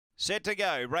Set to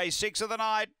go. Race 6 of the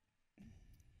night.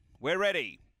 We're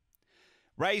ready.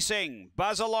 Racing,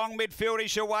 buzz along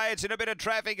midfieldish away. It's in a bit of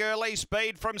traffic early.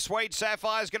 Speed from Sweet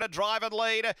Sapphire is going to drive and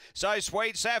lead. So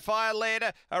Sweet Sapphire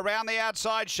led around the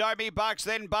outside. Show Me Bucks,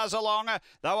 then buzz along.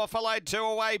 They were followed 2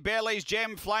 away. Bailey's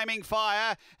Gem, Flaming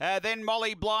Fire. Then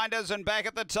Molly Blinders, and back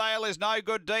at the tail is No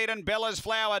Good Deed and Bella's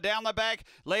Flower. Down the back,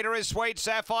 leader is Sweet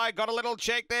Sapphire. Got a little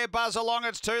check there. Buzz along,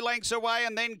 it's 2 lengths away,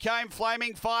 and then came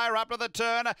Flaming Fire up to the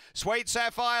turn. Sweet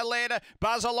Sapphire led.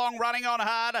 Buzz along running on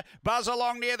hard. Buzz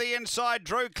along near the inside.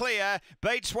 Drew clear,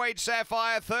 beat Sweet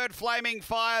Sapphire, third Flaming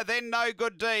Fire, then No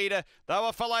Good Deed. They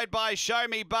were followed by Show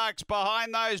Me Bucks,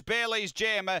 behind those Bailey's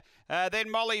Gem, then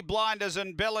Molly Blinders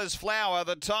and Bella's Flower.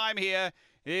 The time here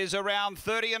is around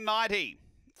 30 and 90.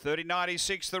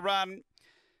 30.96 the run.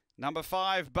 Number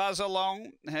 5, Buzz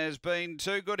Along, has been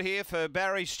too good here for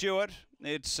Barry Stewart.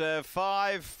 It's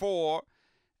 5, 4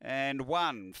 and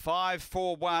 1. 5,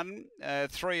 4, 1.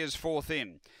 3 is fourth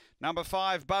in. Number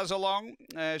 5, Buzz Along.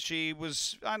 She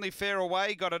was only fair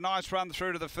away, got a nice run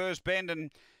through to the first bend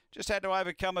and just had to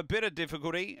overcome a bit of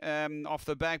difficulty off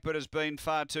the back, but has been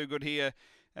far too good here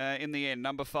in the end.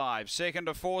 Number 5. Second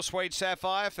to 4, Sweet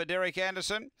Sapphire for Derek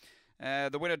Anderson.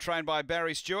 The winner trained by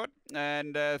Barry Stewart.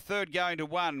 And third going to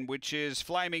 1, which is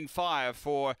Flaming Fire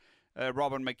for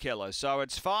Robin McKellar. So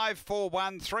it's 5, 4,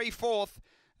 1, 3 fourth.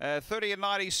 30 and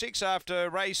 96 after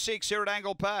race 6 here at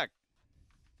Angle Park.